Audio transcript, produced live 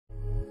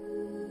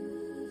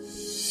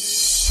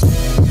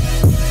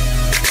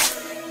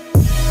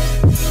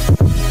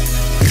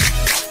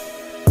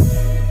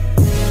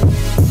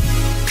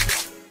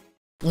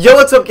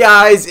What's up,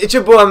 guys? It's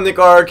your boy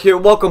NickArg here.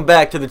 Welcome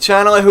back to the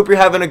channel. I hope you're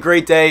having a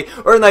great day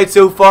or night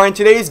so far. In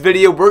today's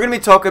video, we're going to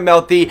be talking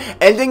about the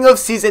ending of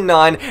Season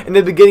 9 and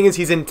the beginning of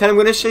Season 10. I'm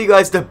going to show you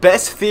guys the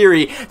best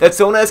theory that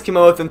someone has come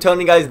up with. I'm telling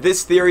you guys,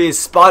 this theory is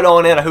spot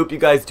on, and I hope you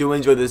guys do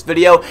enjoy this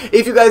video.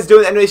 If you guys do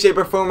in any way, shape,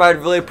 or form,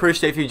 I'd really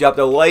appreciate if you dropped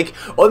a like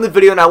on the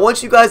video. And I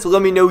want you guys to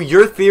let me know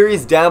your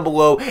theories down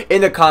below in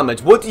the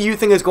comments. What do you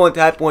think is going to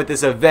happen with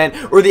this event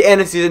or the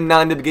end of Season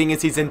 9, the beginning of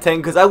Season 10?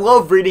 Because I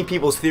love reading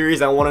people's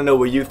theories. I want to know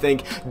what you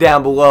think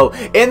down below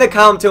in the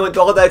comment. With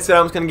all that said,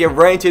 I'm just going to get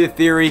right into the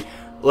theory.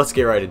 Let's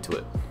get right into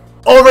it.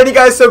 Alrighty,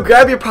 guys, so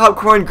grab your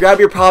popcorn, grab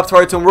your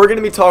Pop-Tarts, and we're going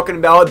to be talking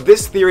about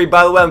this theory.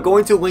 By the way, I'm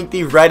going to link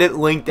the Reddit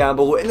link down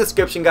below in the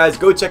description, guys.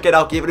 Go check it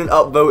out, give it an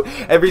upvote,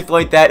 everything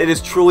like that. It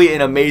is truly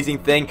an amazing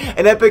thing,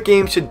 and Epic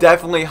Games should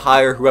definitely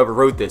hire whoever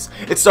wrote this.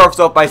 It starts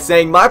off by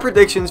saying, my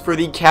predictions for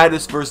the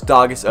Cattus vs.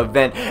 Doggus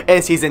event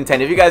in Season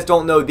 10. If you guys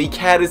don't know, the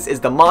Cattus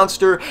is the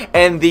monster,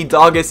 and the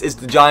Doggus is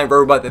the giant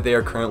robot that they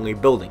are currently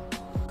building.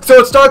 So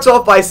it starts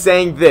off by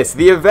saying this: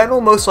 the event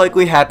will most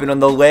likely happen on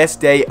the last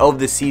day of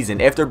the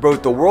season after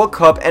both the World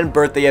Cup and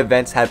birthday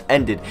events have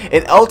ended.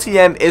 An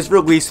LTM is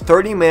released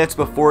 30 minutes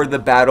before the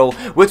battle,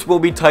 which will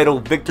be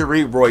titled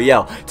Victory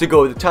Royale. To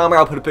go with the timer,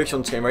 I'll put a picture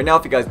on the screen right now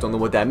if you guys don't know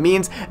what that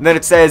means. And then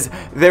it says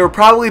there will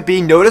probably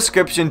be no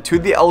description to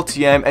the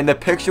LTM, and the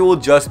picture will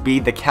just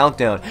be the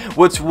countdown,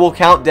 which will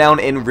count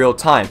down in real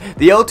time.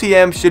 The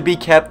LTM should be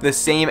kept the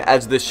same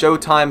as the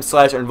Showtime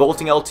 /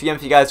 Unvaulting LTM.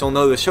 If you guys don't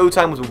know, the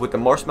Showtime was with the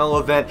Marshmallow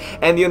event,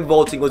 and the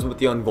Unvaulting was with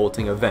the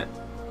Unvaulting event.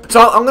 So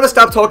I'm going to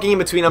stop talking in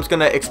between. I'm just going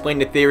to explain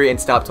the theory and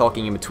stop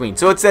talking in between.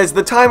 So it says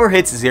the timer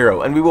hits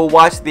 0, and we will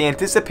watch the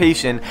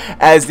anticipation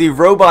as the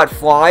robot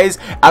flies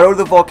out of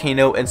the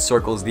volcano and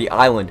circles the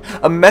island.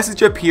 A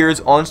message appears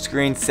on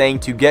screen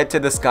saying to get to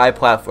the sky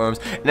platforms,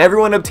 and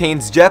everyone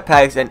obtains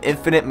jetpacks and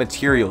infinite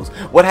materials.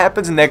 What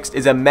happens next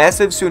is a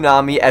massive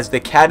tsunami as the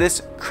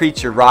Cattus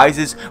creature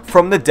rises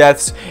from the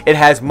depths. It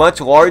has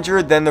much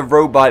larger than the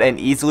robot and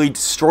easily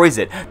destroys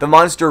it. The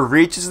monster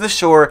reaches the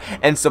shore,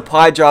 and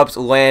supply drops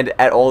land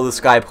at all the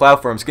sky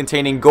platforms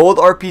containing gold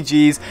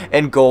RPGs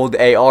and gold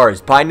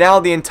ARs. By now,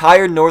 the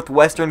entire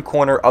northwestern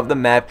corner of the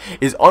map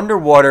is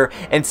underwater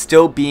and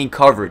still being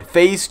covered.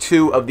 Phase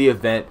 2 of the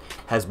event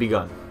has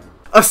begun.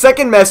 A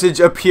second message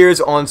appears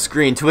on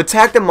screen: to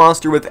attack the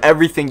monster with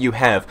everything you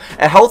have.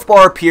 A health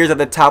bar appears at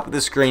the top of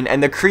the screen,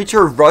 and the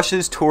creature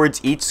rushes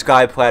towards each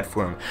sky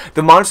platform.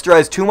 The monster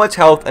has too much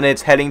health, and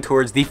it's heading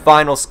towards the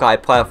final sky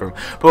platform.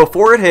 But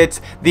before it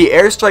hits, the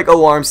airstrike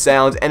alarm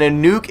sounds, and a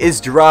nuke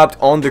is dropped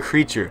on the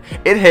creature.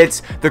 It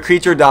hits, the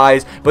creature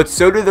dies, but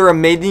so do the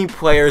remaining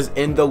players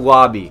in the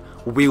lobby.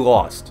 We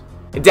lost.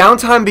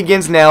 Downtime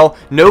begins now.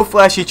 No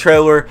flashy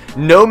trailer,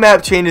 no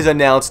map changes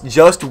announced,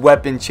 just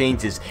weapon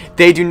changes.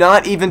 They do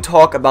not even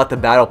talk about the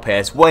battle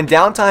pass. When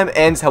downtime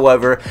ends,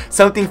 however,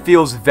 something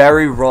feels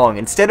very wrong.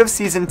 Instead of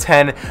Season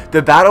 10,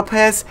 the battle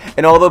pass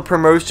and all the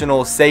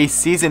promotionals say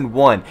Season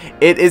 1.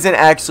 It isn't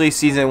actually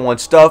Season 1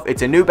 stuff.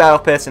 It's a new battle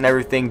pass and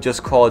everything,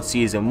 just called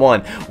Season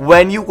 1.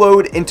 When you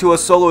load into a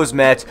solos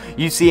match,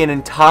 you see an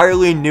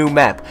entirely new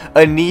map,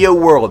 a Neo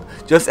world,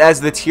 just as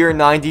the Tier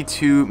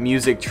 92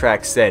 music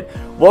track said.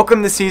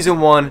 Welcome to Season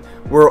 1,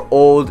 where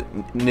old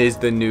is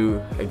the new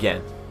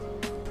again.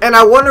 And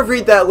I want to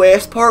read that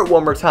last part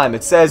one more time.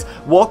 It says,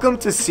 welcome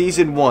to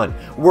Season 1,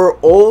 where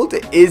old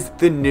is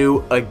the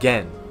new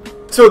again.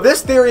 So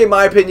this theory, in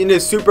my opinion,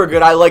 is super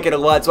good. I like it a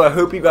lot, so I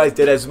hope you guys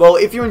did as well.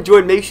 If you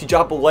enjoyed, make sure you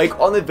drop a like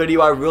on the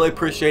video. I really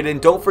appreciate it.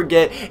 And don't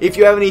forget, if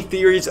you have any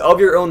theories of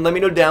your own, let me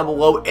know down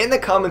below in the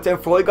comments. And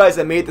for all you guys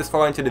that made it this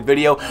far into the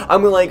video, I'm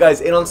going to let you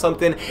guys in on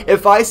something.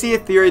 If I see a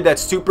theory that's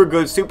super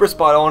good, super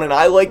spot on, and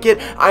I like it,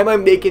 I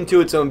might make it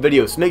into its own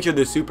video. So make sure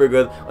they're super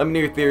good. Let me know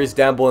your theories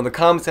down below in the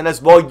comments. And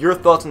as well, your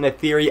thoughts on the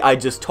theory I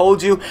just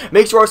told you.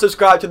 Make sure to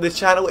subscribe to this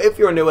channel. If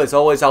you're new, as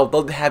always, I would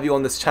love to have you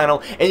on this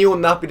channel, and you will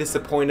not be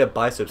disappointed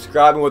by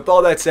subscribing. With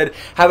all that said,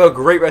 have a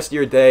great rest of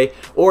your day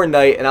or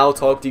night, and I'll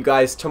talk to you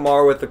guys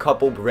tomorrow with a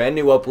couple brand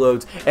new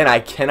uploads, and I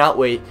cannot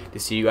wait to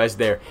see you guys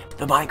there.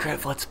 The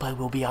Minecraft Let's Play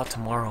will be out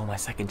tomorrow on my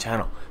second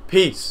channel.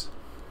 Peace.